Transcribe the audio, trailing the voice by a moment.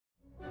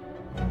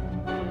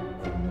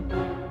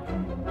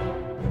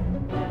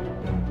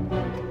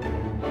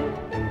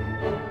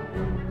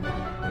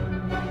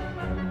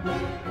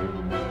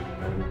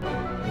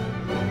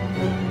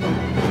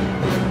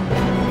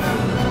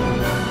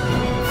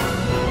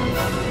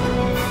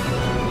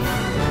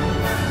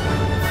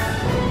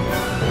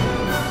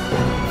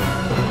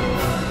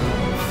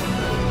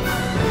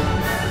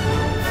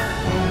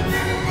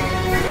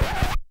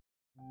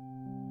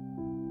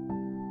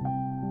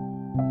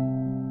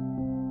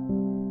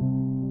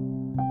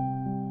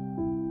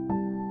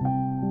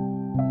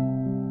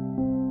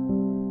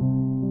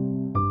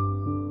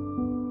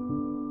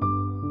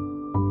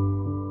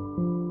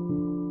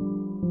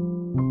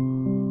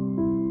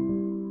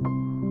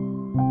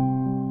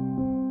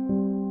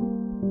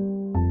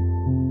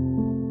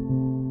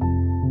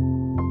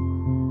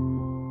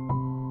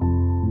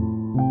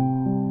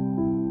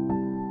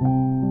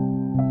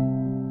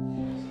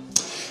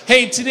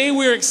Hey, today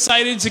we're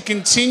excited to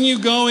continue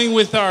going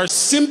with our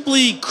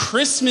Simply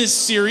Christmas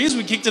series.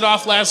 We kicked it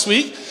off last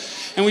week,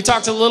 and we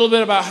talked a little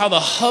bit about how the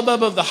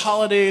hubbub of the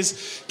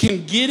holidays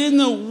can get in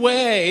the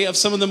way of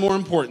some of the more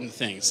important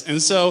things.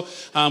 And so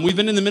we've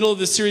been in the middle of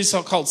this series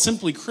called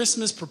Simply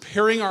Christmas,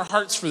 preparing our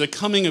hearts for the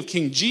coming of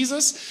King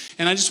Jesus.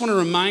 And I just want to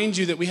remind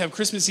you that we have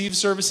Christmas Eve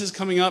services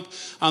coming up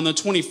on the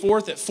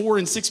 24th at 4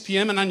 and 6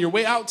 p.m. And on your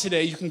way out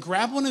today, you can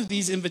grab one of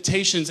these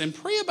invitations and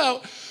pray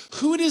about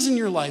who it is in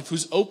your life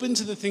who's open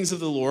to the things of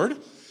the Lord,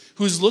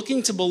 who's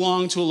looking to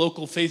belong to a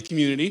local faith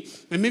community.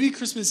 And maybe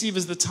Christmas Eve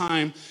is the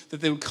time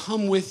that they would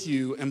come with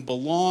you and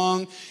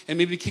belong and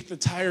maybe kick the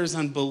tires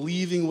on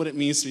believing what it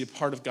means to be a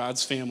part of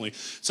God's family.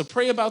 So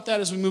pray about that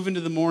as we move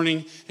into the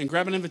morning and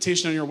grab an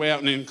invitation on your way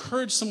out and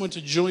encourage someone to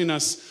join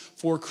us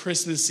for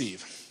Christmas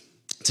Eve.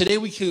 Today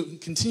we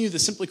continue the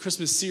Simply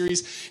Christmas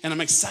series, and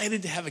I'm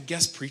excited to have a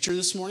guest preacher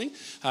this morning.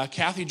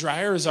 Cathy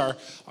Dryer is our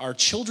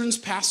children's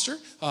pastor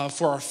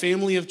for our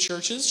family of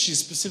churches. She's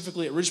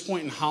specifically at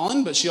Ridgepoint in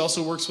Holland, but she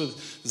also works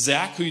with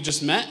Zach, who you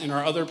just met, and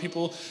our other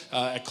people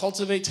at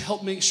Cultivate to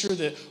help make sure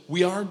that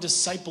we are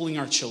discipling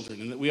our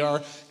children and that we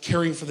are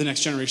caring for the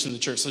next generation of the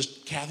church. So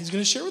Cathy's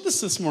going to share with us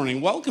this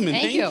morning. Welcome and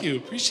thank you.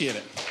 Appreciate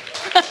it.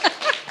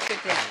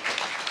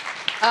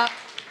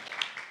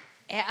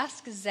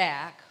 Ask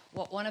Zach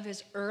what one of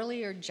his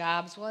earlier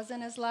jobs was in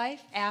his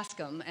life. Ask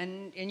him,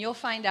 and you'll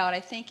find out. I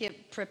think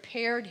it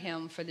prepared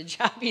him for the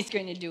job he's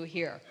going to do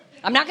here.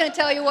 I'm not going to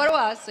tell you what it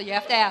was, so you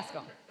have to ask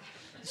him.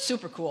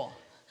 Super cool.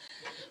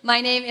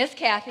 My name is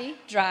Cathy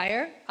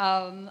Dryer.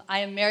 I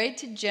am married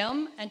to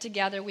Jim, and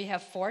together we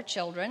have 4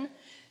 children.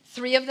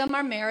 3 of them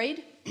are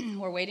married.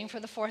 We're waiting for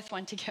the 4th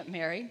one to get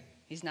married.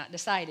 He's not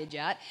decided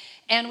yet.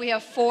 And we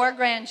have 4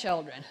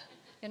 grandchildren.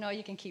 You know,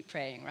 you can keep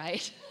praying,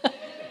 right?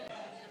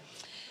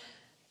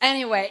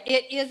 Anyway,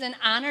 it is an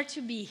honor to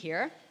be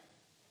here,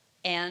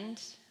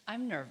 and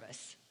I'm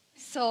nervous.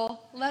 So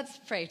let's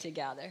pray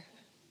together.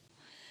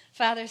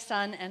 Father,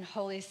 Son, and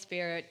Holy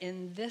Spirit,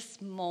 in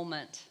this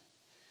moment,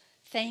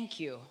 thank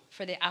you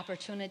for the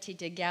opportunity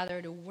to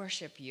gather to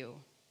worship you.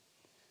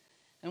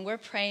 And we're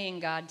praying,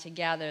 God,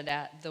 together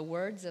that the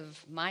words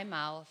of my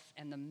mouth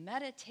and the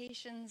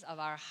meditations of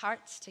our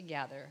hearts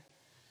together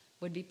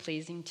would be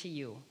pleasing to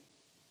you.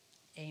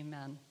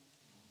 Amen.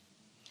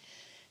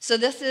 So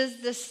this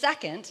is the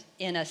second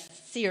in a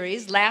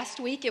series. Last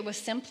week it was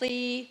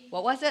simply,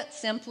 what was it?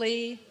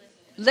 Simply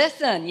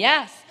listen,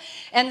 yes.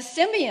 And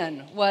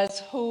Simeon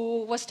was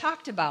who was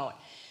talked about.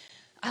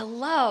 I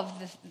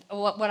love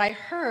what I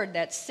heard,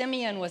 that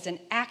Simeon was an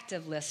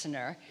active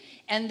listener,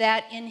 and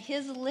that in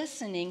his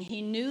listening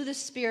he knew the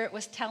Spirit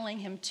was telling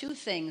him 2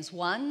 things.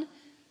 One,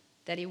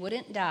 that he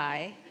wouldn't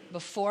die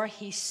before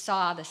he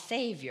saw the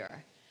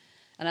Savior.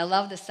 And I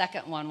love the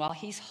second one. While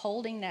he's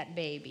holding that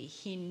baby,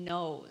 he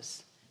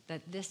knows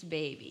that this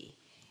baby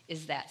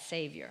is that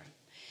Savior.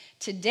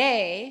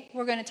 Today,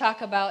 we're going to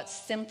talk about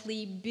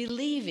simply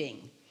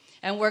believing.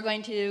 And we're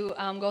going to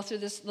go through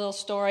this little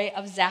story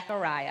of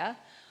Zechariah,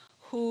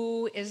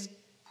 who is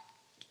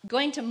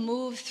going to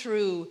move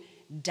through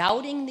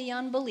doubting the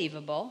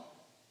unbelievable,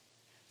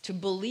 to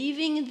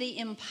believing the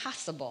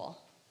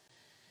impossible,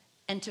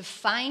 and to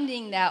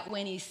finding that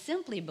when he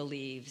simply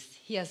believes,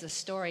 he has a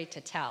story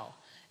to tell.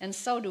 And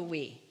so do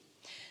we.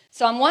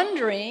 So I'm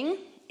wondering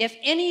if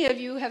any of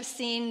you have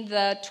seen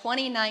the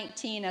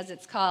 2019, as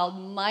it's called,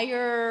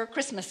 Meijer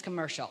Christmas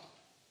commercial.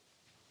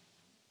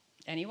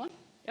 Anyone?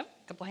 Yep,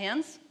 a couple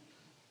hands.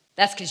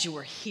 That's because you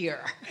were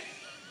here.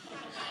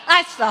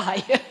 I saw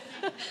you.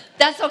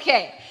 That's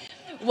okay.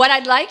 What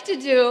I'd like to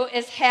do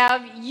is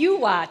have you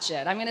watch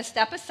it. I'm going to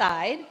step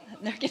aside.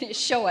 They're going to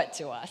show it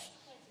to us.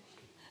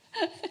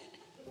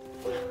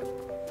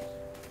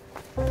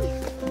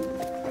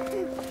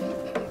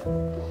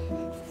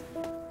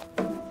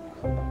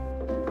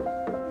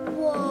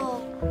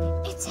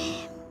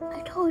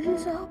 Told you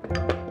so.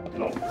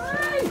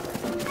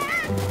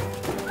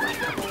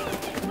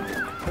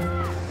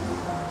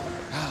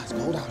 It's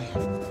cold out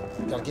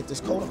here. Gotta get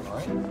this coat on, all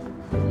right?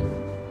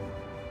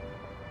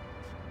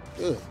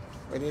 Good.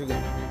 Ready to go.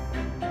 All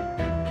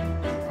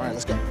right,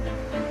 let's go.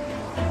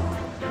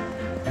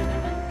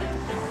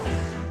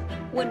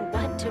 When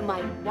what to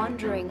my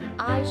wondering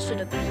eyes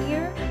should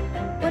appear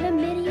but a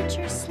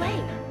miniature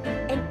sleigh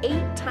and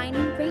 8 tiny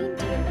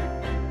reindeer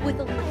with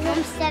a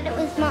Mom said it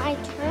was my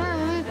turn.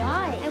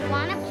 Why? I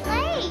want to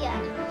play.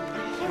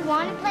 I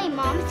want to play.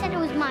 Mom said it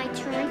was my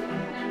turn.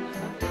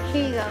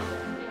 Here you go.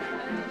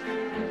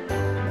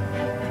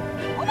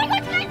 Oh my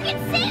God, can I get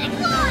Santa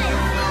Claus?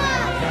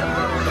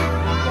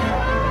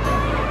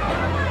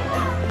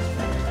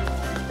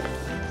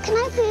 Can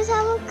I please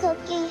have a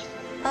cookie?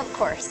 Of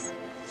course.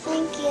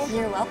 Thank you.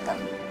 You're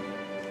welcome.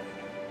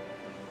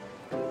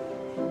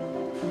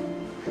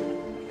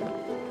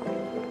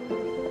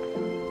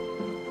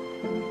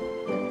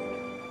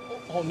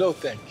 Oh, no,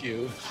 thank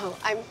you. Oh,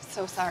 I'm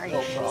so sorry.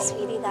 No problem.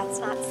 Sweetie, that's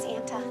not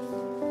Santa.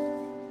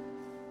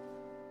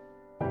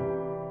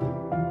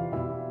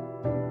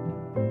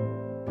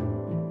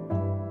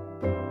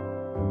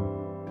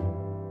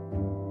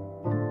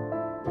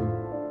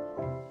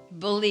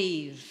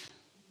 believe.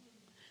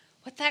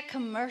 What that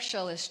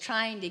commercial is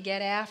trying to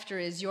get after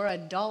is your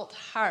adult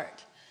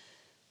heart,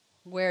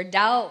 where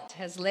doubt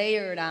has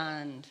layered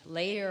on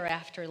layer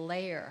after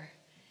layer.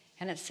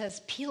 And it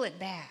says, peel it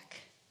back.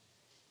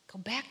 Go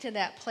back to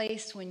that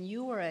place when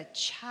you were a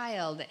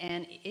child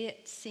and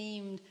it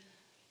seemed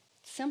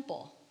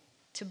simple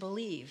to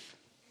believe.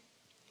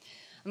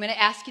 I'm going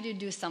to ask you to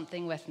do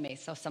something with me.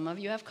 So some of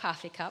you have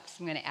coffee cups.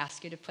 I'm going to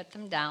ask you to put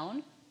them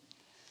down.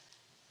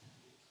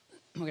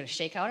 We're going to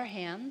shake out our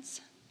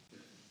hands.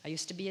 I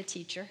used to be a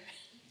teacher.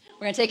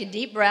 We're going to take a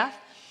deep breath.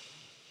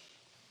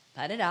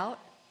 Let it out.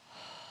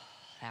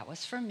 That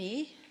was for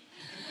me.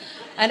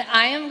 And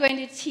I am going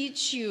to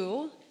teach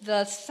you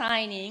the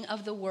signing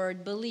of the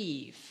word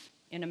believe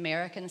in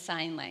American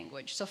Sign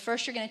Language. So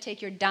first you're going to take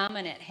your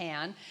dominant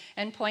hand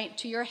and point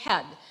to your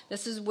head.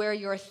 This is where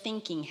your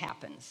thinking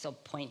happens. So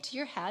point to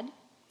your head.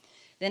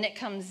 Then it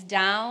comes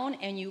down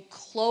and you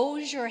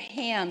close your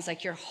hands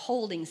like you're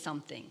holding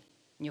something.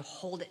 And you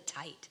hold it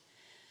tight.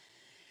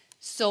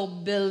 So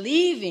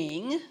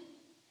believing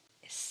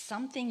is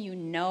something you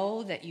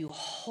know that you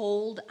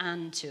hold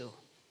on to.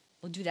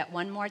 We'll do that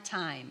one more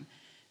time.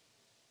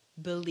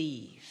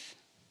 Believe.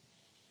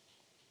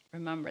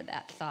 Remember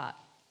that thought.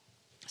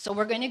 So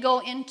we're going to go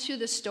into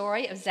the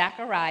story of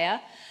Zechariah.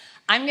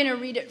 I'm going to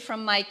read it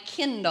from my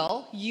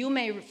Kindle. You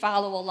may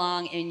follow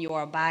along in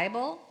your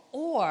Bible,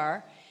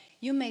 or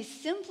you may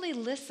simply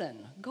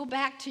listen. Go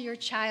back to your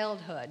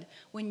childhood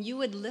when you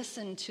would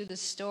listen to the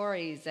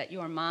stories that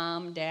your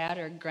mom, dad,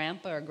 or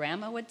grandpa or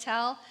grandma would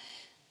tell,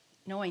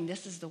 knowing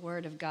this is the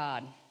word of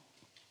God.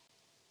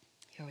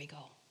 Here we go.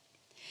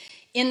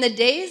 In the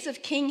days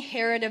of King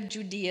Herod of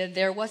Judea,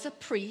 there was a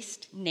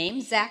priest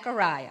named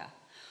Zechariah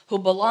who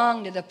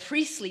belonged to the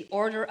priestly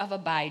order of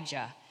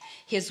Abijah.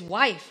 His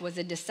wife was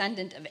a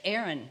descendant of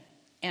Aaron,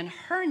 and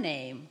her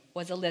name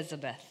was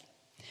Elizabeth.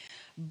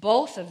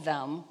 Both of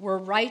them were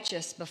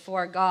righteous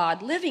before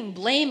God, living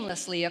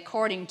blamelessly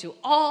according to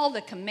all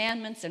the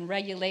commandments and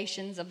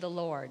regulations of the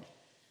Lord.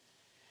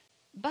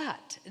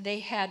 But they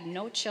had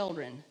no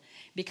children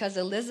because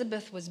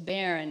Elizabeth was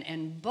barren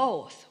and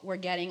both were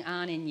getting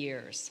on in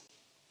years.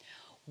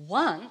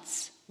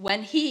 Once,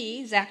 when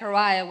he,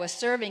 Zechariah, was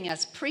serving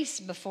as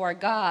priest before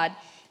God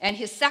and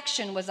his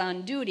section was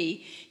on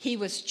duty, he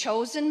was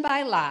chosen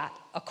by lot,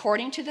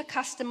 according to the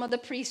custom of the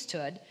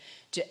priesthood,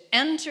 to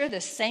enter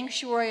the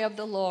sanctuary of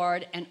the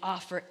Lord and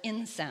offer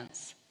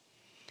incense.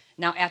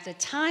 Now, at the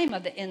time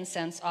of the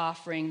incense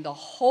offering, the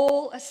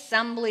whole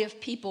assembly of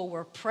people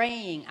were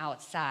praying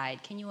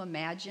outside. Can you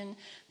imagine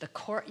the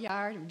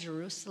courtyard of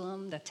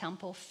Jerusalem, the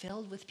temple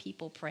filled with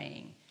people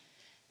praying?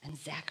 And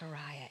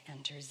Zechariah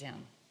enters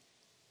in.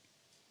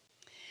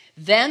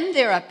 Then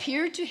there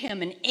appeared to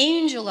him an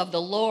angel of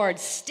the Lord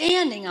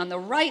standing on the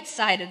right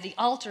side of the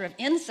altar of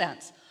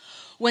incense.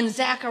 When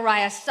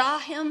Zechariah saw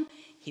him,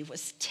 he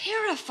was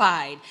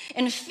terrified,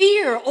 and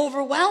fear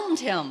overwhelmed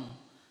him.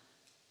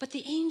 But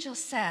the angel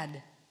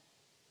said,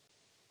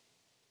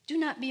 "Do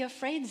not be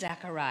afraid,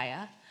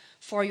 Zechariah,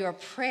 for your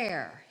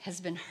prayer has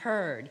been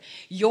heard.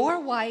 Your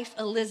wife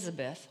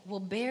Elizabeth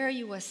will bear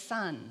you a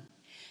son,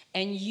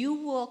 and you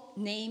will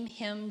name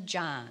him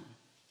John."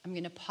 I'm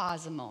going to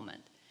pause a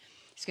moment.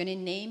 He's going to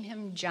name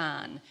him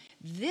John.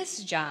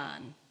 This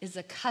John is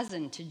a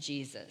cousin to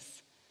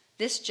Jesus.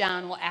 This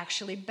John will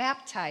actually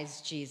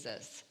baptize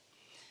Jesus.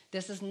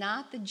 This is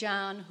not the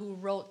John who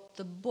wrote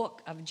the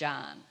book of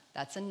John.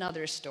 That's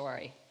another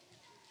story.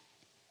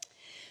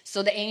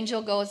 So the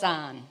angel goes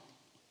on.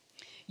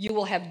 You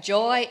will have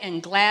joy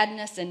and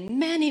gladness, and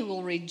many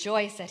will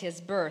rejoice at his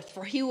birth,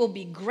 for he will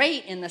be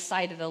great in the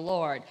sight of the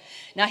Lord.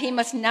 Now he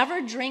must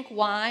never drink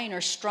wine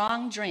or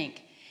strong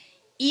drink.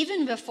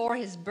 Even before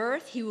his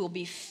birth, he will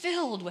be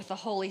filled with the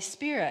Holy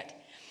Spirit,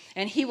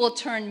 and he will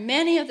turn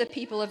many of the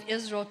people of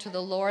Israel to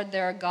the Lord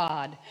their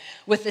God.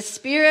 With the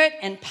spirit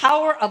and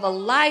power of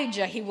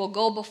Elijah, he will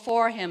go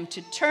before him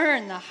to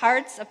turn the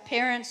hearts of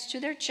parents to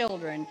their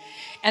children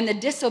and the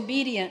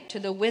disobedient to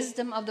the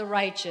wisdom of the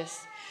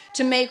righteous,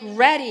 to make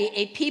ready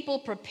a people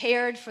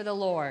prepared for the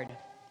Lord.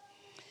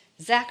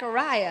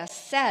 Zechariah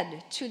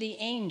said to the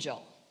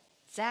angel,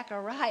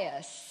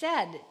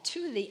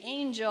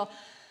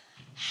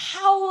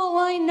 "How will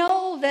I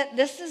know that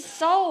this is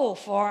so?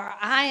 For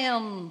I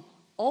am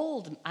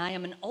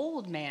an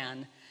old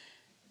man,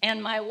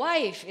 and my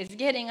wife is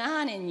getting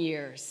on in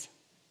years."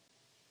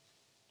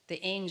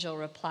 The angel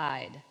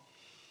replied,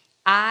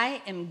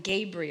 "I am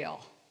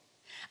Gabriel.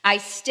 I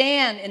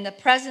stand in the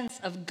presence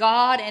of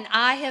God, and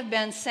I have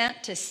been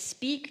sent to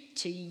speak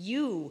to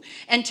you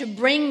and to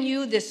bring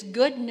you this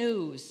good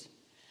news.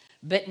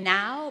 But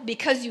now,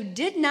 because you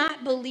did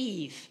not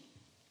believe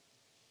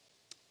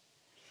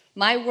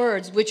my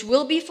words, which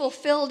will be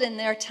fulfilled in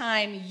their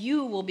time,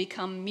 you will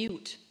become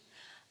mute,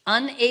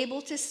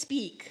 unable to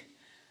speak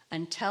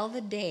until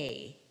the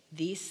day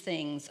these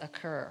things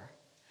occur."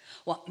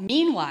 Well,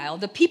 meanwhile,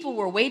 the people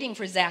were waiting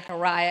for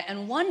Zechariah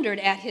and wondered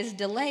at his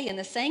delay in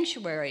the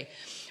sanctuary.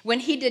 When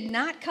he did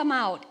come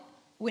out,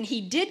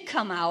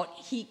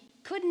 he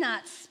could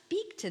not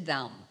speak to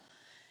them.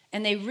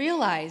 and they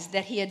realized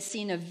that he had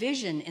seen a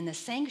vision in the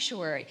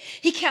sanctuary.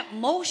 He kept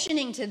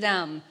motioning to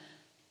them,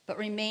 but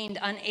remained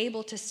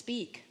unable to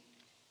speak.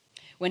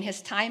 When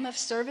his time of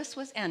service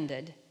was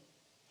ended,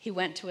 he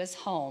went to his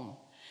home.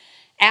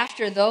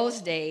 After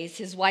those days,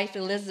 his wife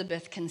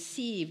Elizabeth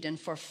conceived, and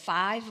for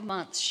 5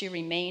 months she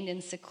remained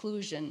in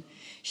seclusion.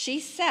 She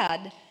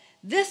said,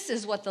 "This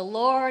is what the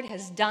Lord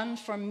has done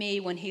for me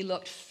when he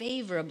looked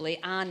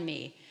favorably on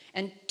me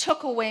and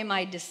took away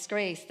my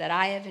disgrace that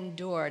I have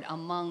endured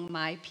among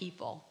my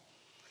people."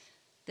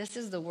 This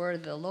is the word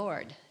of the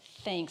Lord.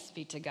 Thanks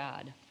be to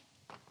God.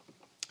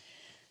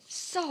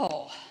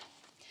 So,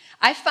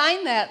 I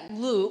find that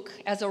Luke,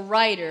 as a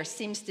writer,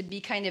 seems to be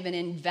kind of an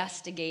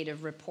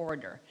investigative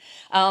reporter.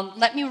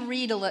 Let me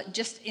read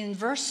just in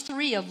verse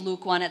 3 of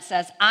Luke 1, it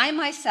says, "I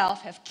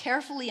myself have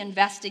carefully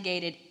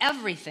investigated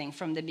everything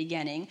from the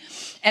beginning,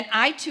 and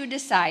I too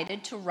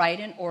decided to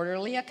write an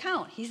orderly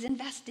account." He's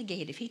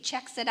investigative. He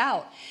checks it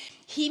out.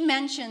 He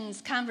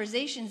mentions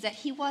conversations that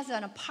he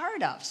wasn't a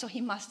part of, so he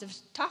must have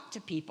talked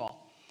to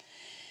people.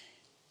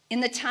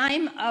 In the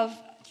time of,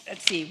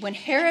 when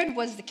Herod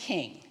was the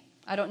king,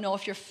 I don't know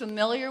if you're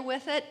familiar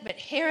with it, but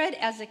Herod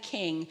as a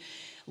king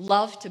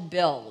loved to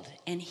build,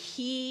 and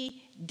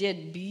he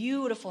did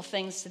beautiful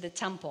things to the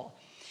temple.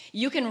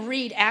 You can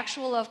read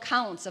actual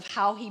accounts of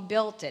how he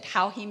built it,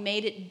 how he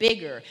made it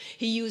bigger.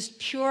 He used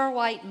pure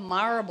white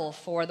marble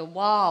for the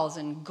walls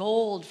and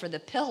gold for the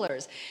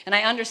pillars. And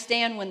I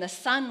understand when the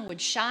sun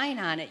would shine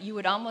on it, you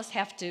would almost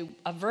have to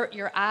avert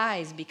your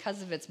eyes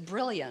because of its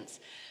brilliance.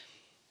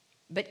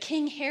 But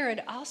King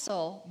Herod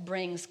also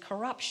brings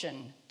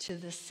corruption to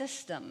the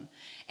system,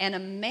 and a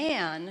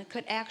man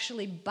could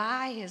actually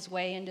buy his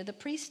way into the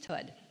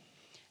priesthood.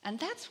 And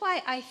that's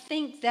why I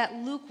think that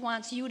Luke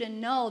wants you to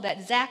know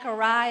that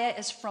Zechariah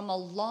is from a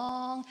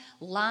long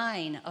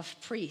line of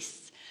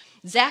priests.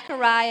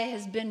 Zechariah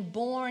has been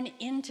born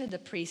into the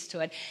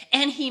priesthood,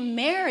 and he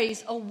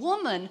marries a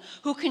woman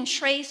who can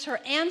trace her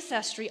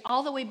ancestry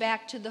all the way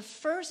back to the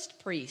first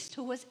priest,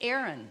 who was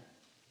Aaron.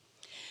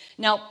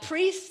 Now,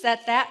 priests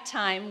at that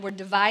time were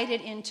divided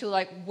into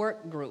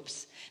work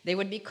groups. They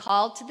would be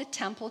called to the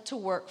temple to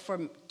work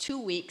for 2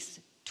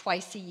 weeks,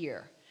 twice a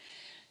year.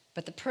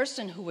 But the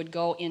person who would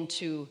go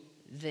into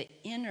the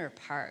inner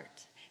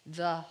part,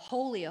 the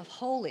Holy of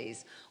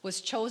Holies,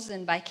 was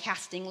chosen by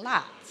casting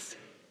lots,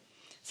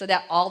 so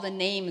that all the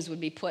names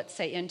would be put,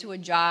 say, into a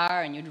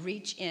jar, and you'd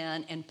reach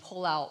in and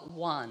pull out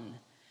one.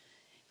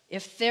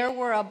 If there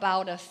were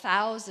about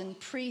 1,000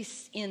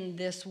 priests in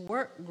this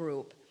work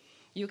group,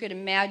 you could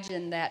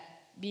imagine that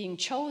being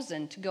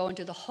chosen to go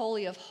into the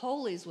Holy of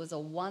Holies was a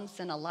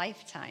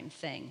once-in-a-lifetime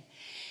thing.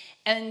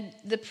 And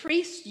the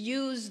priests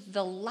used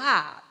the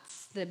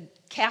lots, the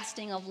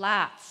casting of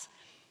lots,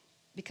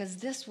 because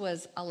this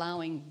was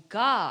allowing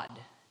God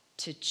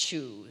to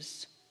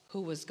choose who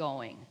was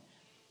going.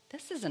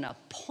 This is an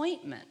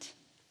appointment.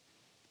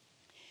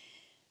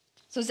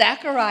 So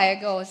Zechariah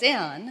goes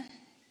in,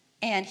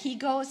 and he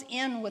goes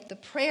in with the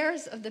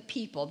prayers of the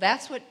people.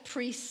 That's what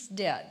priests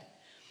did.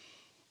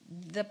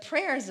 The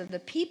prayers of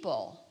the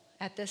people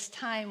at this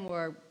time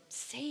were,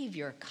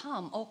 "Savior,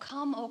 come, O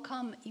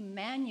come,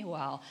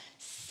 Emmanuel,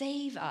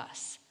 save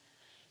us."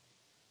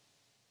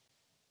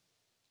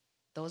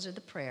 Those are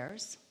the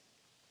prayers.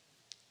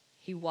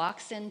 He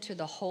walks into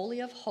the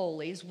Holy of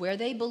Holies, where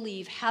they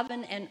believe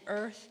heaven and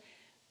earth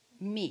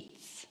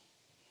meets.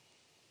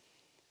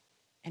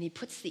 And he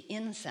puts the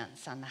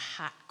incense on the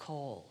hot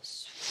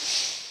coals.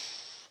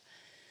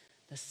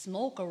 The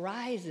smoke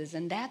arises,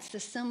 and that's the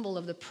symbol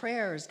of the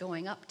prayers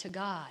going up to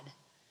God.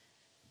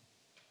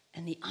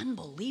 And the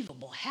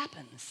unbelievable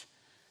happens.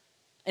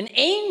 An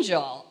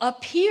angel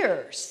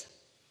appears.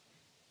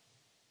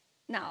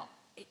 Now,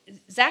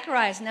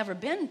 Zechariah's never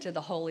been to the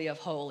Holy of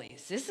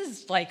Holies. This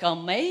is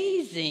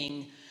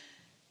amazing.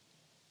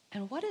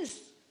 And what does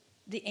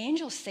the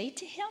angel say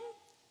to him?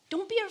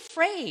 "Don't be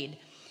afraid.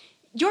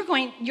 Your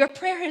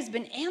prayer has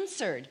been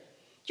answered.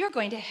 You're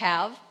going to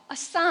have a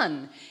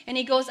son." And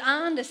he goes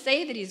on to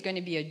say that he's going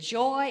to be a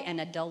joy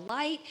and a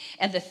delight,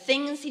 and the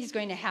things he's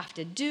going to have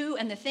to do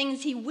and the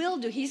things he will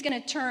do. He's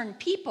going to turn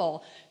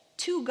people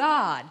to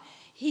God.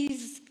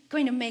 He's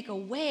going to make a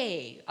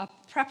way, a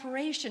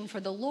preparation for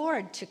the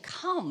Lord to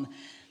come.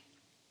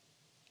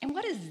 And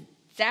what does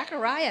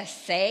Zechariah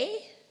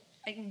say?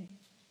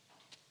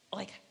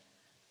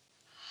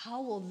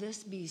 How will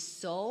this be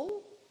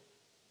so?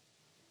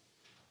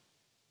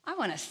 I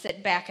want to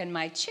sit back in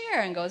my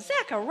chair and go,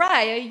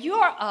 "Zechariah,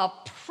 you're a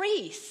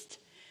priest.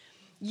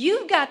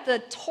 You've got the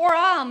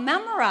Torah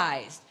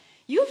memorized.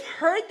 You've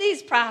heard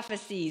these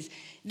prophecies.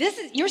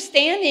 You're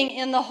standing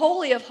in the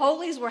Holy of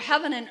Holies where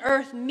heaven and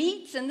earth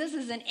meets, and this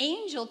is an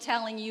angel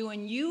telling you,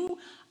 and you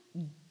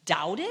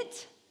doubt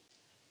it?"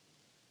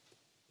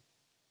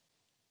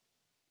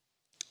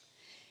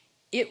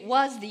 It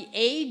was the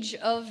age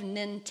of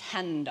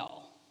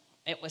Nintendo.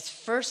 It was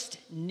first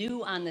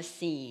new on the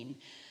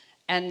scene.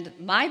 And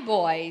my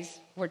boys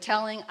were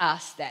telling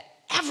us that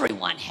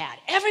everyone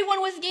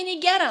was going to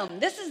get them.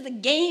 This is the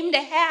game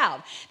to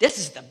have. This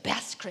is the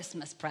best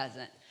Christmas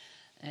present.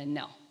 And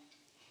no.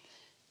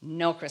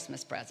 No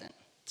Christmas present.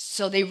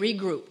 So they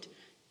regrouped.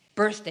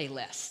 Birthday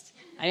list.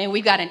 I mean,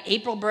 we got an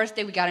April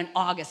birthday, we got an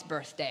August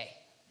birthday.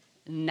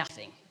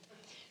 Nothing.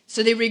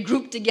 So they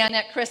regrouped again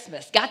at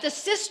Christmas. Got the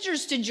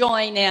sisters to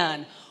join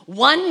in.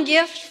 One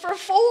gift for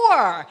 4.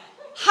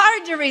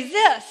 Hard to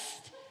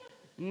resist.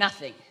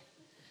 Nothing.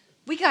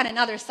 We got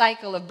another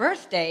cycle of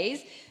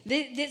birthdays.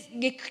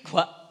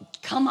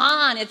 Come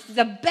on, it's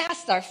the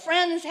best. Our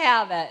friends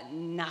have it.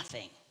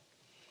 Nothing.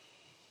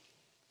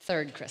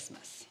 Third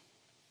Christmas.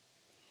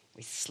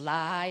 We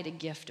slide a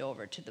gift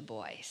over to the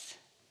boys.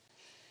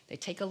 They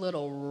take a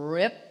little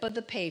rip of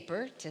the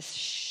paper to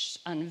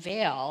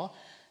unveil.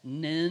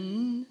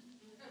 Then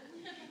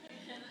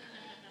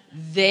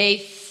they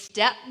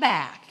step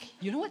back.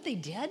 You know what they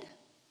did?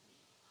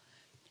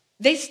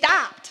 They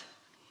stopped.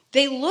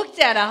 They looked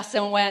at us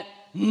and went,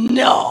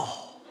 "No,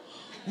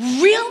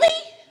 really?"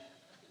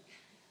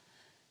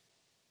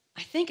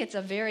 I think it's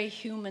a very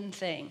human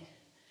thing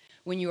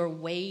when you're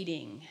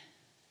waiting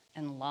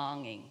and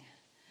longing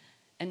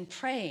and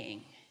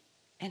praying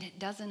and it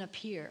doesn't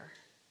appear.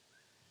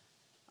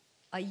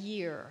 A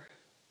year,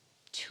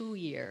 2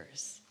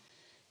 years,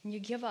 and you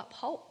give up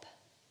hope.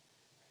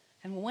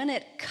 And when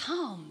it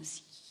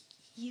comes,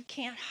 you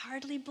can't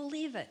hardly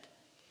believe it.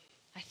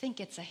 I think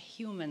it's a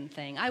human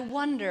thing. I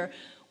wonder,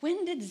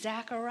 when did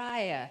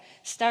Zechariah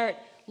start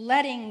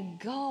letting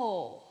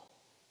go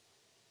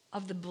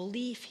of the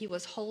belief he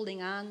was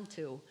holding on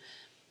to?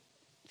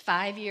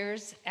 5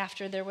 years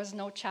after there was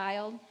no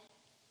child?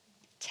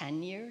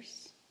 10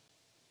 years?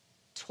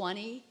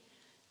 20?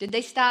 Did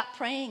they stop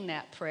praying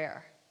that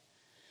prayer?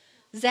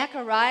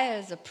 Zechariah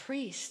is a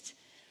priest.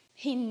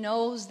 He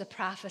knows the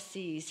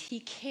prophecies. He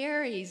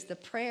carries the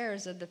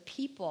prayers of the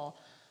people.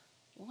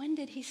 When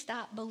did he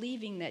stop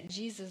believing that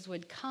Jesus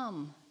would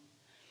come?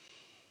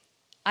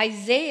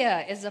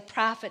 Isaiah is a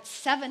prophet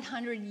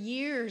 700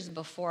 years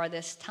before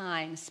this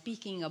time,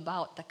 speaking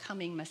about the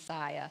coming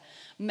Messiah.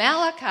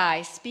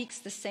 Malachi speaks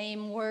the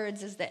same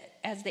words as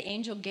the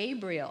angel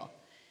Gabriel.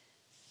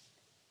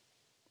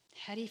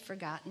 Had he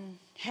forgotten?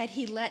 Had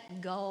he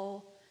let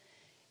go?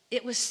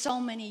 It was so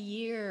many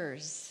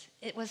years.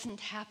 It wasn't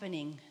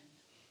happening.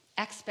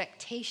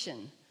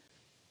 Expectation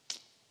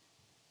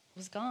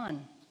was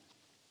gone.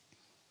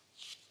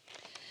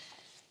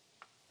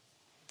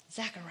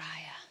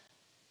 Zechariah,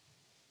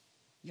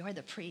 you're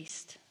the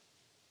priest.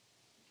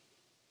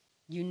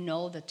 You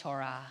know the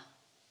Torah.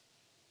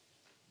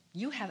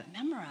 You have it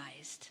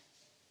memorized.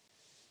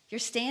 You're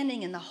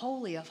standing in the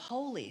Holy of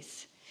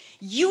Holies.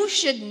 You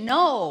should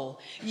know.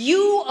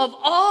 You, of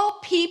all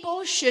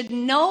people, should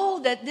know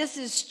that this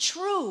is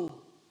true.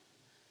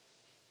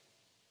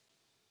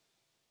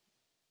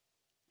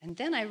 And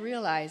then I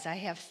realize I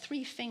have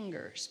 3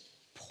 fingers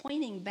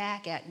pointing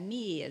back at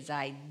me as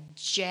I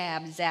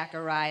jab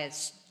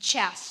Zechariah's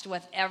chest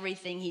with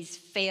everything he's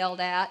failed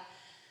at.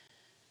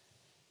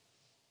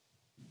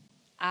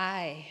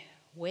 I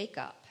wake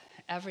up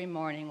every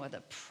morning with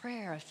a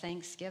prayer of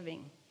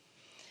thanksgiving.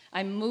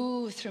 I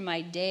move through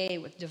my day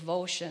with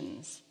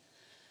devotions.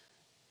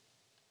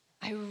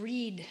 I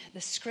read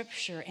the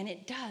scripture, and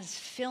it does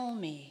fill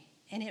me,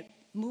 and it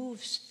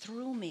moves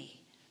through me.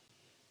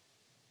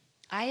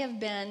 I have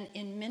been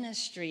in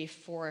ministry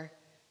for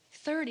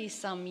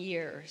 30-some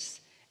years,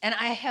 and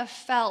I have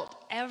felt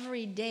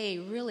every day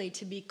really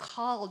to be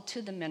called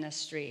to the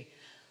ministry.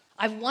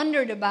 I've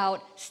wondered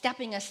about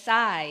stepping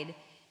aside,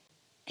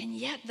 and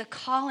yet the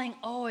calling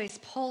always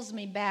pulls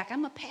me back.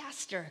 I'm a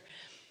pastor,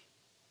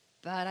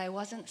 but I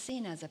wasn't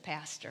seen as a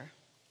pastor.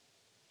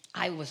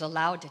 I was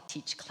allowed to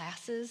teach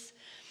classes.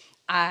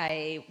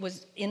 I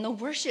was in the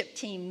worship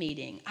team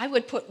meeting. I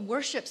would put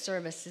worship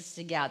services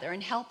together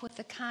and help with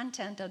the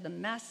content of the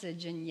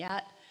message, and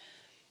yet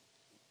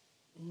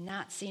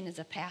not seen as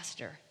a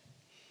pastor.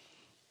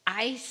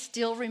 I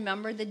still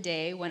remember the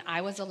day when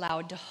I was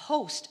allowed to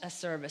host a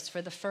service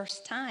for the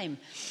first time.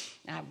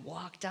 I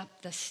walked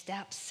up the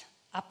steps,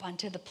 up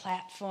onto the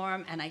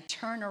platform, and I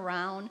turn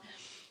around,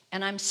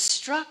 and I'm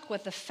struck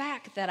with the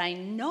fact that I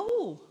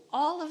know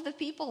all of the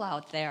people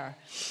out there.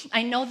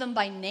 I know them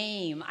by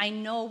name. I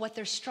know what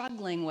they're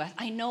struggling with.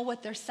 I know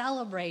what they're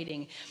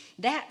celebrating.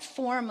 That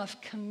form of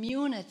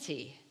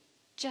community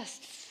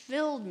just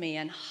filled me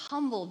and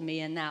humbled me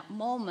in that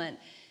moment,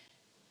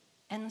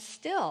 and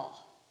still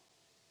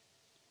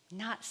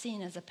not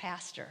seen as a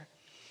pastor.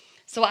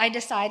 So I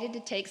decided to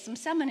take some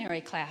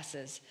seminary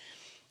classes.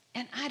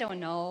 And I don't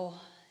know,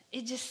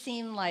 it just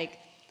seemed like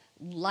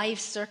life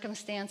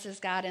circumstances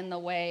got in the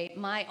way.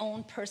 My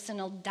own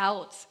personal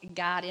doubts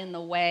got in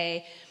the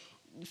way.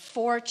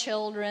 4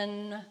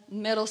 children,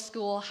 middle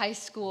school, high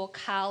school,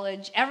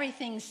 college,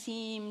 everything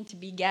seemed to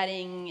be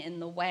getting in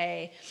the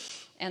way.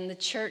 And the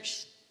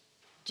church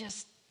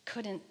just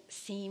couldn't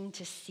seem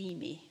to see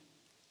me.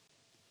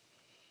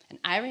 And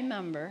I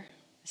remember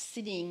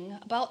sitting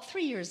about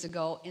 3 years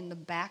ago in the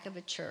back of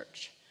a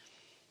church,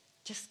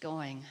 just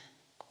going,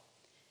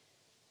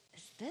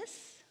 is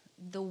this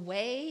the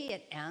way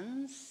it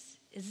ends?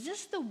 Is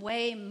this the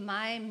way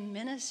my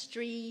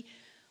ministry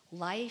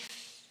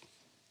life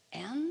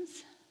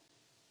ends?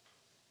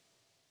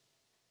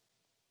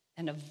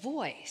 and a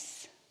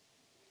voice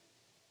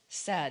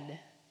said,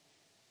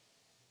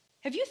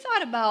 "Have you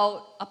thought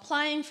about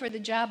applying for the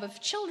job of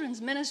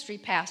children's ministry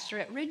pastor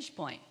at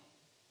Ridgepoint?"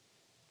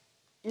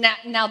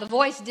 Now, the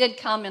voice did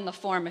come in the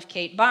form of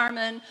Kate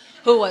Barman,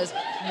 who was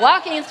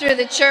walking through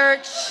the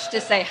church to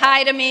say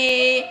hi to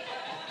me,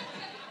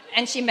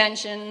 and she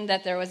mentioned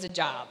that there was a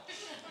job.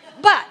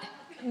 But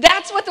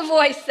that's what the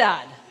voice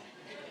said.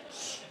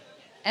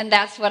 And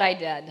that's what I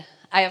did.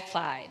 I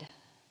applied.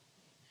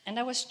 And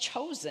I was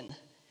chosen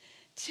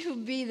to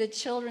be the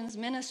children's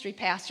ministry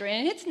pastor.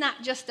 And it's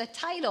not just a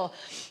title.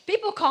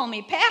 People call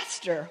me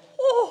pastor.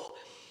 Oh,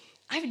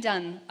 I've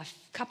done a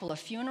couple of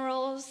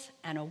funerals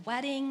and a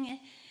wedding,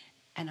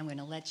 and I'm going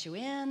to let you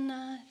in.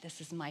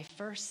 This is my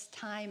first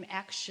time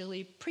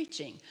actually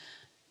preaching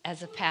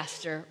as a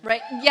pastor.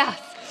 Right? Yes,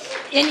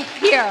 in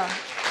here.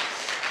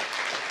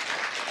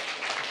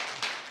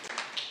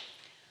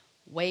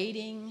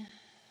 Waiting,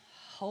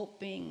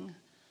 hoping,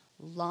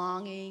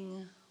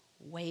 longing,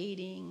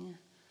 waiting,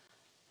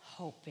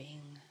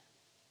 hoping.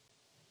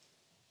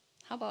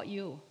 How about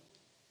you?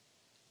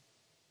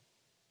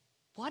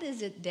 What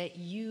is it that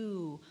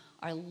you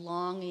are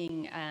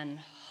longing and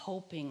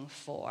hoping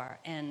for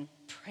and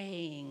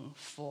praying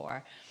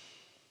for?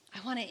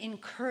 I want to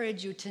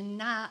encourage you to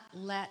not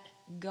let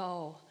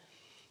go.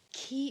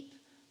 Keep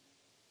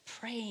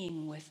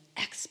praying with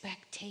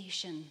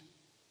expectation.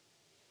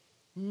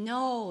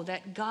 Know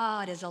that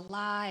God is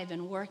alive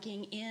and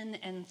working in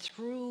and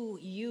through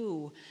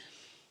you.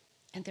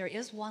 And there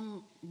is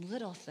one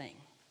little thing.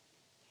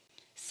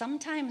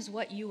 Sometimes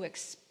what you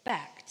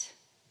expect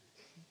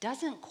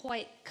doesn't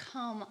quite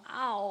come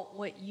out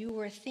what you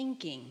were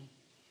thinking.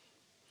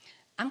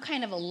 I'm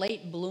kind of a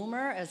late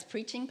bloomer as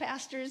preaching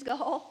pastors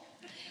go.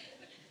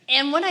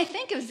 And when I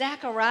think of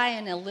Zechariah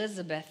and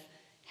Elizabeth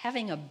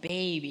having a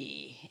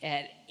baby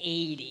at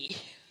 80,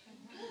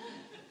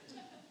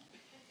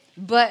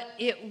 but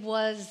it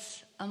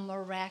was a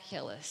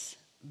miraculous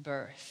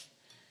birth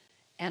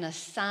and a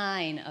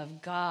sign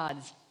of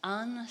God's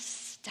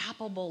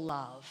unstoppable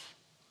love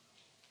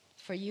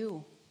for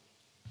you.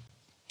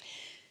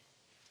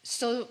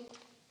 So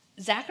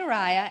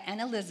Zechariah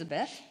and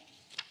Elizabeth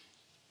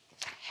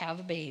have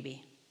a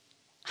baby.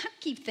 I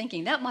keep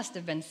thinking that must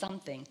have been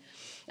something.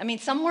 I mean,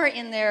 somewhere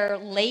in their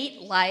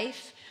late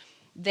life,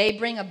 they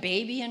bring a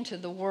baby into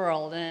the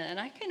world. And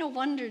I kind of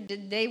wondered,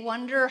 did they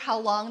wonder how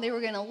long they were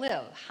going to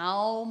live?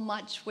 How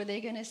much were they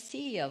going to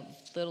see of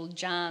little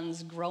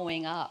John's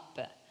growing up?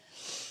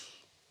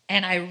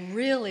 And I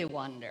really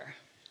wonder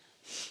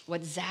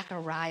what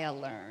Zechariah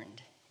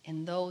learned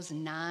in those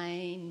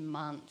 9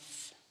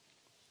 months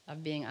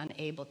of being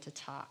unable to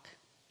talk.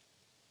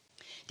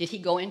 Did he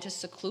go into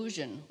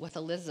seclusion with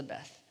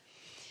Elizabeth?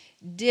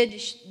 Did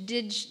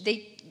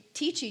they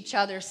teach each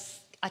other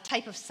a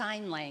type of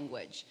sign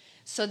language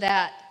so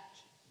that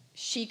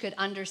she could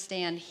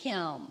understand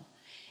him?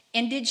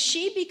 And did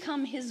she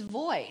become his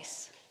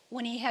voice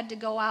when he had to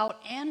go out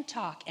and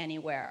talk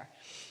anywhere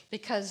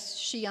because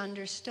she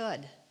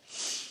understood?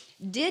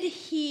 Did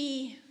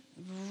he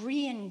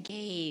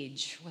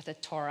re-engage with the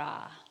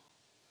Torah?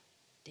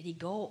 Did he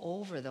go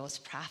over those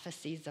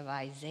prophecies of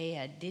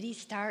Isaiah? Did he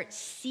start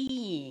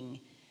seeing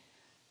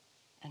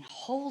and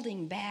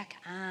holding back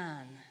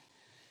on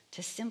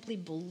to simply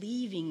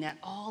believing that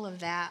all of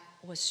that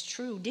was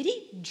true? Did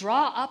he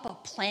draw up a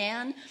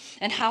plan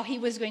and how he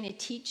was going to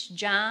teach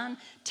John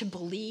to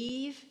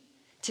believe,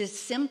 to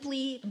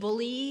simply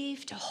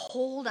believe, to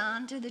hold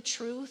on to the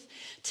truth,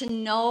 to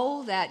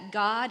know that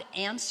God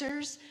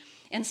answers?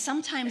 And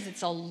sometimes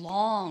it's a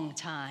long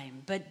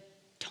time, but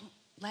don't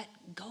let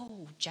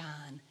go,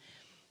 John.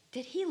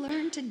 Did he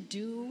learn to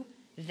do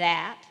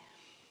that?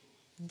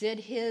 Did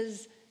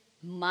his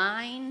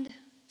mind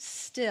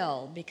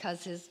still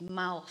because his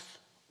mouth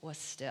was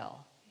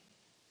still?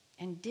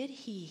 And did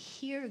he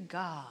hear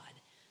God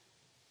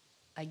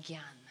again?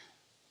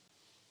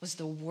 Was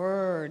the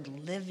word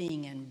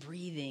living and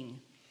breathing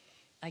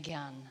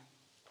again?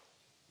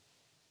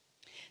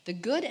 The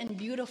Good and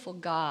Beautiful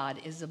God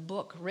is a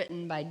book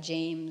written by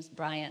James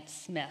Bryant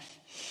Smith.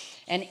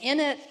 And in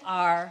it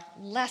are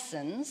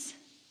lessons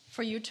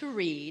for you to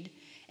read.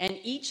 And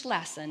each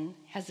lesson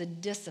has a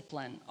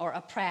discipline or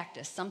a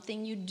practice,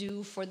 something you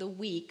do for the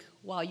week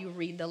while you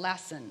read the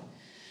lesson.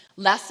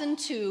 Lesson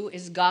 2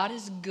 is God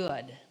is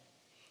good.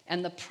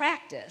 And the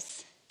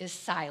practice is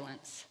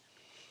silence.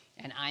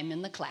 And I'm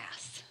in the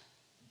class.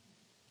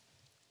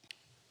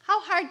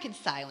 How hard could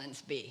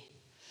silence be?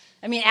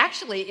 I mean,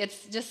 actually,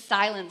 it's just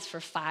silence for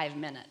 5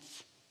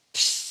 minutes.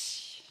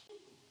 Psh,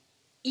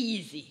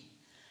 easy.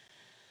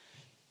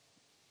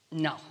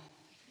 No.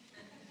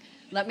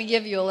 Let me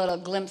give you a little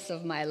glimpse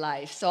of my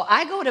life. So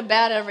I go to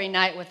bed every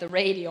night with the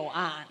radio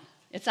on.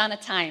 It's on a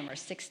timer,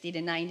 60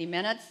 to 90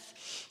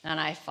 minutes, and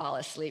I fall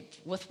asleep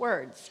with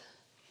words.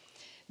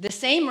 The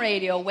same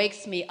radio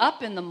wakes me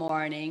up in the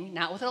morning,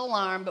 not with an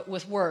alarm, but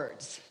with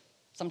words,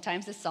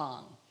 sometimes a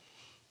song.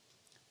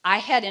 I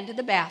head into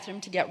the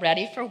bathroom to get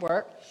ready for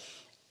work.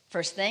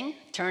 First thing,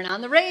 turn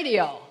on the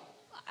radio.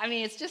 I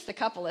mean, it's just a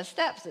couple of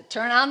steps.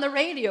 Turn on the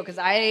radio because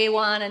I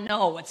want to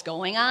know what's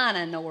going on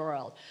in the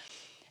world.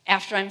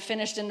 After I'm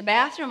finished in the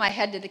bathroom, I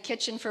head to the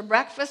kitchen for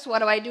breakfast. What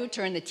do?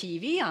 Turn the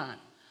TV on.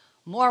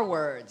 More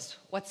words.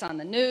 What's on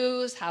the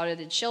news? How do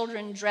the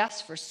children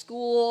dress for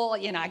school?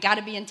 You know, I got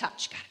to be in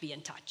touch.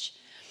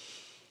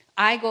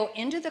 I go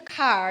into the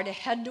car to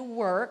head to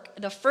work.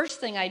 The first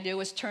thing I do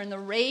is turn the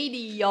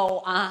radio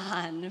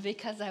on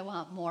because I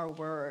want more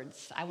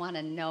words. I want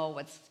to know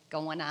what's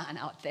going on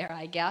out there,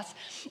 I guess.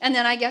 And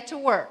then I get to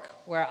work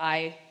where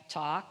I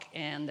talk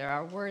and there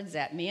are words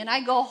at me. And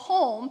I go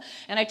home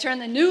and I turn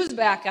the news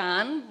back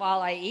on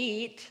while I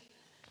eat,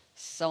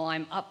 so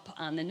I'm up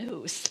on the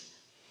news.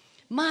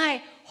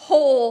 My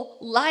whole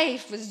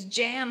life was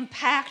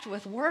jam-packed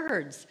with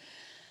words.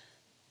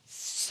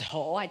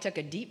 So I took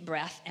a deep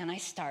breath and I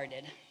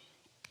started.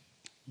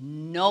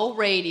 No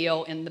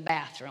radio in the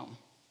bathroom.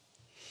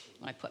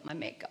 I put my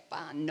makeup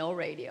on, no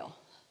radio.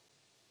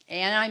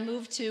 And I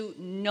moved to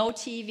no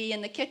TV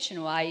in the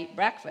kitchen while I eat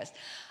breakfast.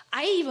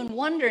 I even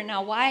wonder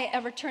now why I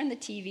ever turned the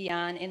TV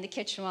on in the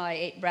kitchen while I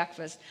ate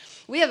breakfast.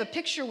 We have a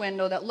picture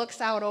window that looks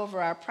out over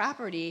our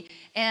property,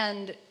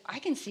 and I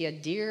can see a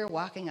deer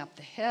walking up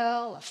the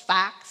hill, a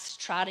fox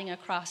trotting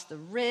across the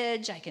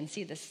ridge. I can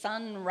see the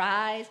sun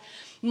rise.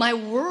 My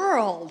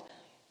world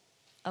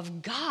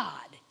of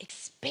God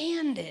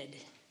expanded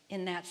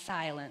in that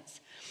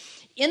silence.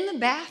 In the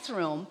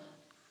bathroom,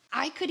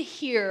 I could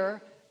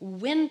hear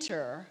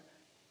winter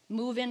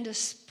move into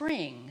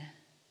spring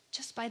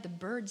just by the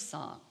bird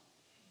song.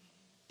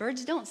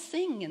 Birds don't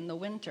sing in the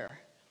winter,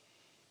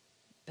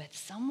 but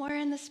somewhere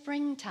in the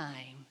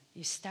springtime,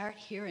 you start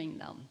hearing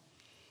them.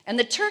 And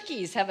the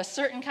turkeys have a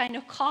certain kind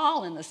of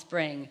call in the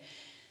spring.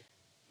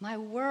 My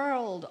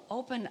world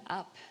opened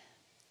up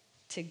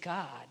to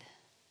God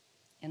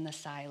in the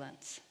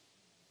silence.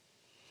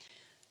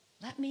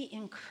 Let me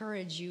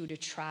encourage you to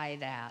try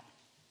that.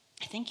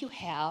 I think you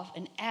have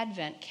an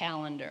Advent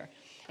calendar,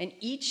 and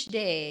each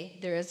day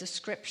there is a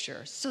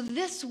scripture. So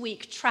this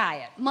week, try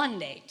it.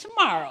 Monday,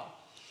 tomorrow.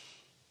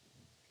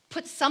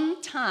 Put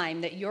some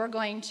time that you're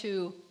going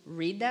to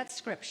read that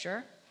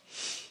scripture,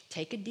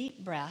 take a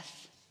deep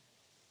breath,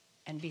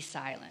 and be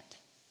silent.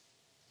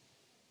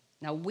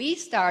 Now, we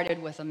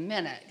started with a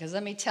minute, because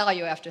let me tell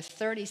you, after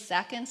 30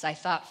 seconds, I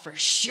thought for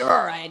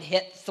sure I'd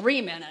hit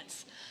 3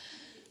 minutes.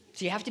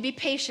 So you have to be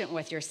patient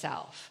with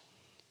yourself.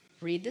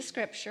 Read the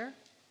scripture,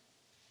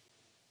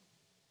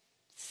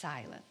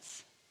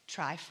 silence.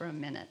 Try for a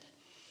minute.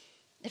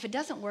 If it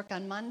doesn't work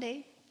on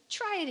Monday,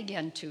 try it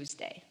again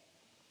Tuesday.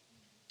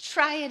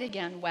 Try it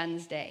again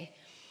Wednesday.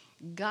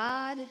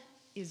 God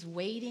is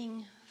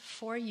waiting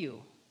for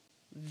you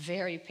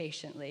very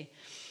patiently.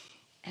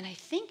 And I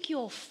think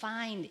you'll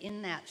find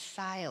in that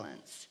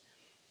silence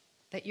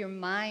that your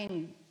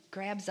mind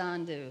grabs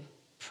onto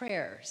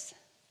prayers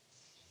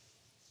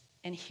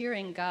and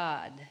hearing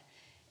God,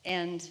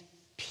 and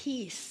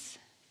peace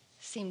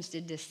seems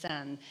to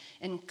descend,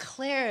 and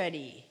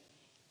clarity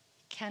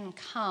can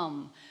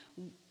come.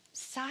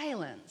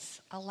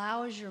 Silence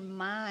allows your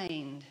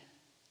mind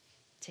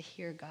to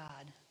hear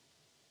God.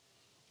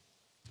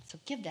 So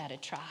give that a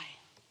try.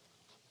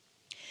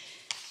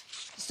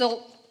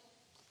 So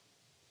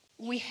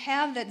we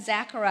have that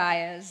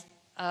Zechariah's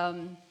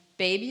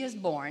baby is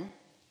born,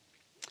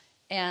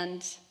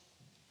 and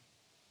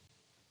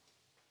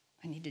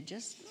I need to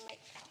just,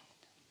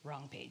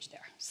 wrong page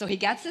there. So he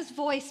gets his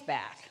voice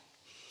back,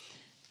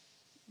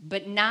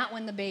 but not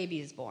when the baby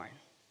is born.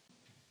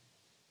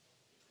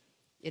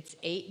 It's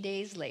 8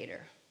 days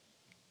later,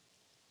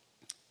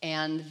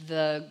 and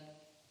the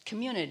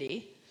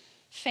community,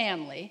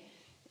 family,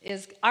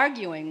 is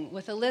arguing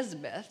with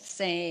Elizabeth,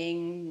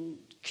 saying,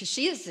 because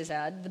she has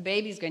said the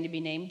baby's going to be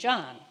named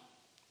John.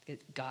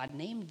 God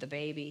named the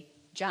baby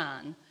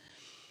John.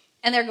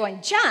 And they're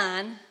going,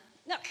 John?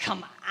 No,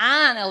 come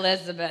on,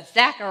 Elizabeth,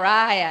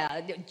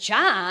 Zechariah,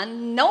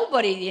 John,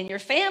 nobody in your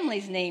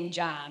family's named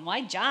John.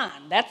 Why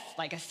John? That's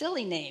like a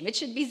silly name. It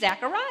should be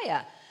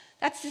Zechariah.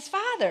 That's his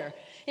father.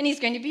 And he's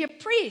going to be a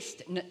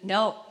priest.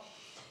 No.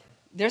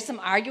 There's some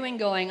arguing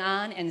going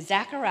on, and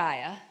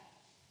Zechariah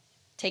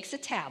takes a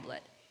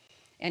tablet,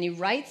 and he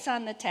writes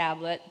on the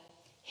tablet,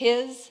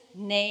 his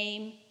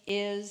name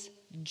is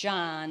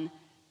John,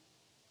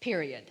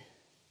 period.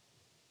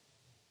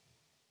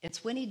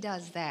 It's when he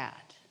does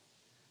that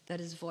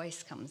his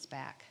voice comes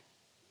back.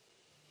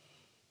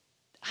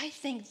 I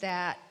think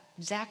that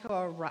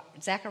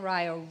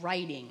Zechariah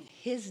writing,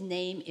 his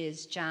name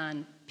is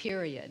John,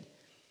 period,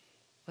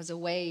 was a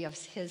way of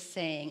his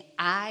saying,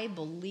 I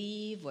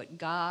believe what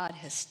God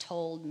has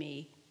told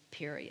me,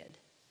 period.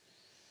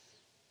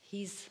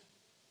 He's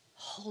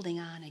holding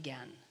on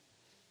again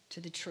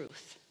to the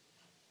truth.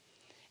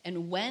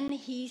 And when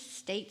he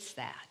states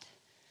that,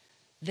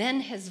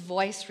 then his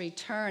voice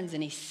returns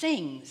and he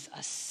sings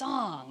a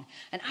song.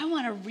 And I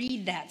want to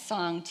read that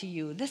song to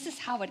you. This is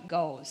how it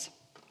goes.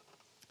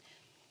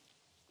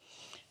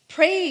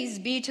 Praise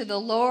be to the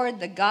Lord,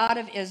 the God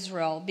of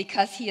Israel,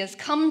 because he has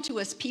come to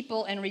his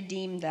people and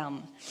redeemed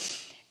them.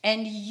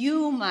 And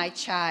you, my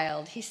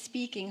child, he's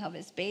speaking of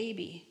his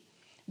baby,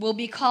 will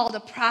be called a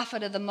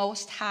prophet of the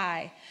Most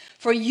High.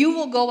 For you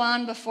will go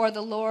on before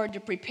the Lord to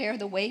prepare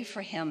the way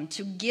for him,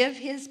 to give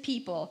his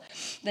people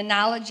the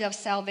knowledge of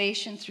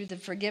salvation through the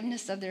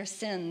forgiveness of their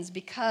sins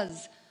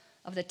because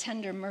of the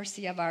tender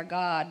mercy of our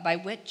God, by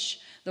which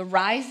the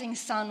rising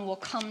sun will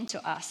come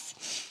to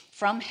us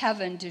from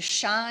heaven to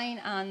shine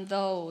on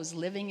those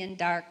living in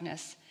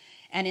darkness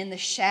and in the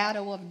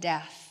shadow of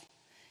death,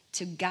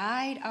 to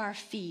guide our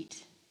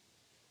feet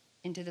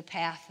into the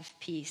path of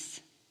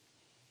peace.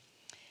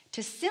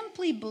 To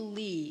simply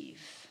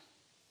believe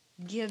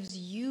gives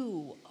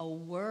you a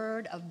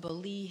word of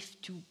belief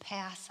to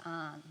pass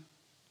on.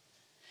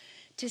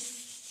 To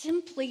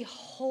simply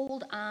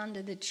hold on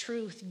to the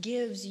truth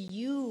gives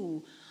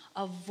you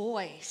a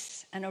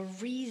voice and a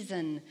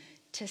reason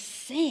to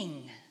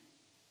sing.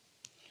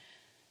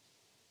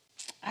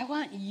 I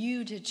want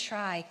you to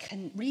try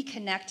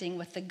reconnecting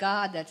with the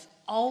God that's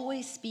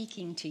always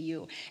speaking to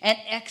you, and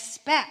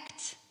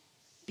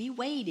be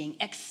waiting,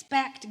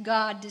 expect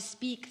God to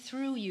speak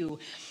through you.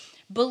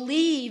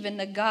 Believe in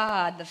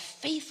the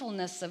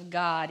faithfulness of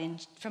God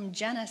from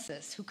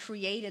Genesis, who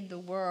created the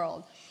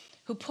world,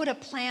 who put a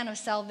plan of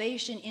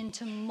salvation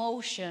into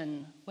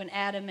motion when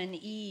Adam and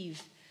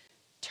Eve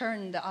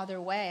turned the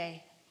other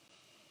way.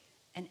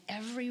 And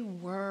every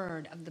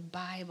word of the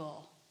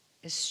Bible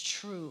is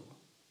true,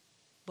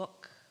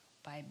 book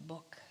by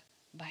book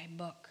by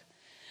book.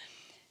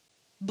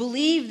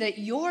 Believe that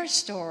your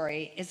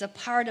story is a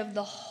part of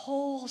the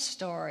whole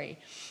story,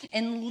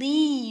 and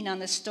lean on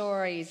the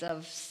stories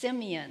of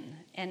Simeon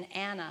and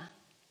Anna,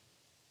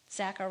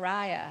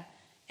 Zechariah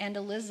and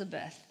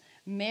Elizabeth,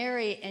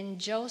 Mary and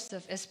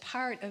Joseph as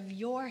part of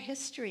your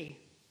history.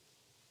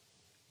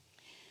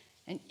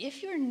 And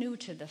if you're new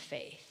to the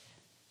faith,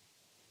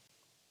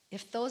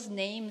 if those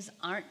names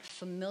aren't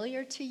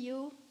familiar to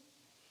you,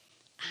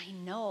 I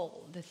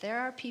know that there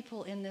are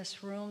people in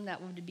this room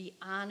that would be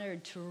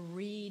honored to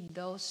read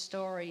those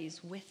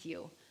stories with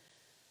you.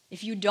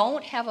 If you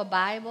don't have a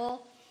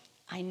Bible,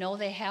 I know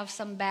they have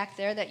some back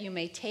there that you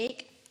may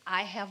take.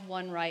 I have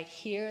one right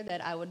here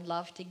that I would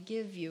love to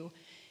give you.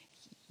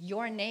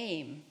 Your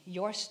name,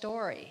 your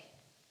story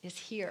is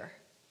here.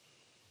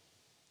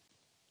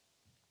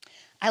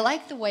 I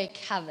like the way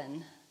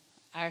Kevin,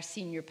 our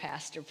senior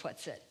pastor,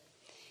 puts it.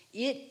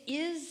 It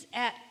is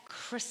at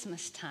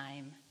Christmas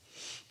time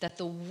that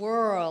the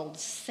world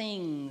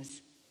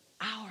sings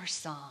our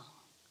song.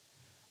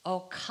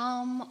 O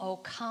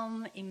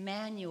come,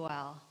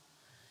 Emmanuel.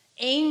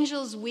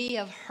 Angels we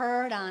have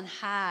heard on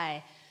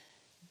high.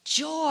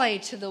 Joy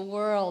to the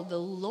world, the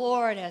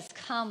Lord has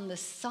come, the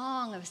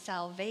song of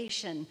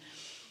salvation.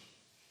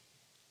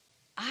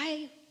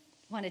 I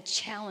want to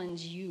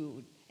challenge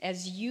you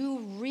as you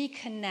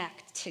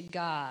reconnect to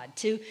God,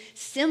 to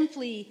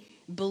simply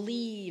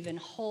believe and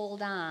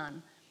hold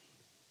on.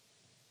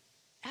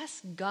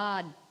 Ask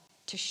God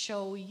to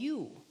show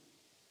you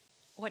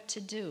what to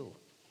do.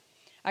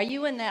 Are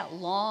you in that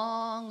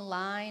long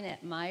line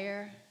at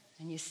Meijer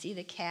and you see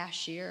the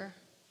cashier?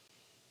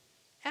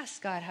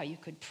 Ask God how you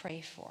could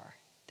pray for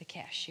the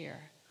cashier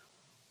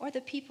or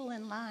the people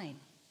in line.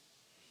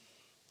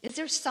 Is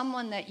there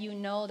someone that you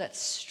know that's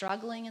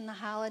struggling in the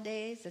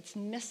holidays, that's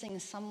missing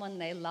someone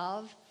they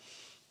love?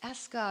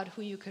 Ask God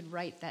who you could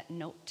write that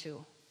note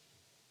to.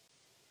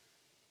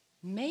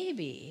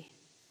 Maybe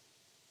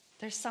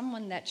there's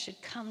someone that should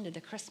come to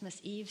the Christmas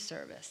Eve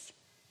service.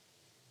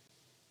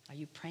 Are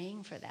you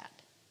praying for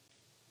that?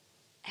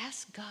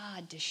 Ask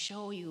God to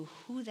show you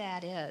who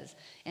that is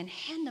and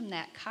hand them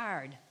that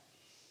card.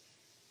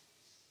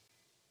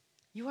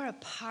 You are a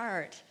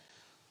part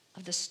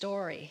of the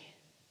story.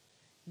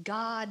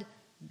 God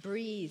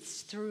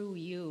breathes through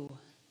you.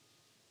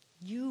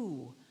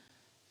 You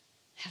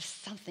have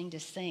something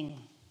to sing.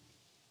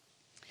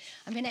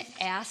 I'm going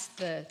to ask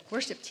the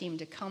worship team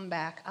to come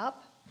back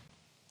up.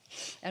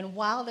 And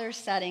while they're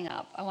setting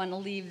up, I want to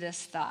leave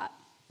this thought.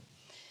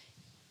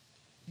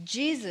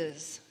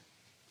 Jesus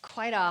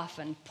quite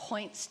often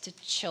points to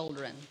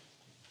children.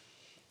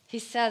 He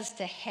says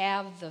to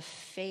have the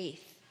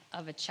faith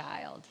of a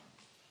child.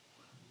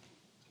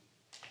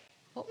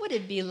 What would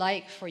it be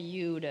like for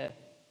you to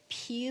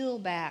peel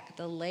back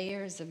the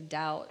layers of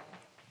doubt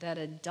that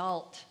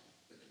adult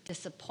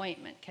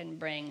disappointment can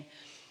bring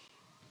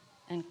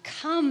and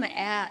come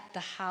at the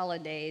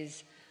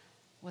holidays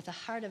with the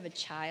heart of a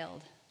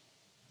child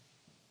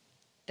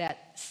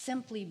that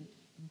simply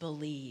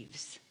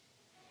believes,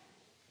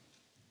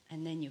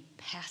 and then you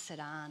pass it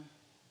on?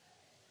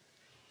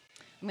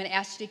 I'm going to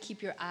ask you to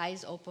keep your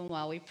eyes open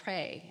while we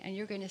pray, and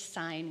you're going to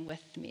sign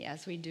with me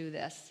as we do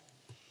this.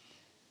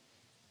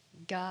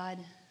 God,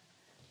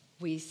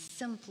 we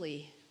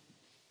simply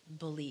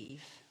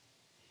believe.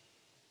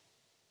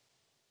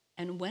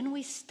 And when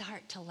we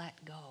start to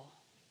let go,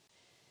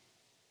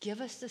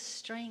 give us the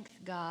strength,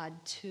 God,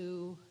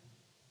 to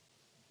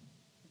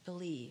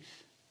believe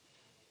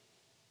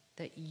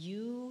that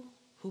you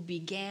who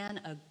began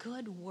a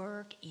good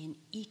work in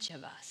each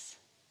of us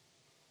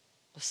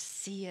will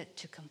see it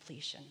to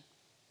completion.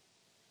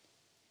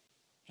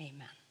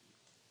 Amen.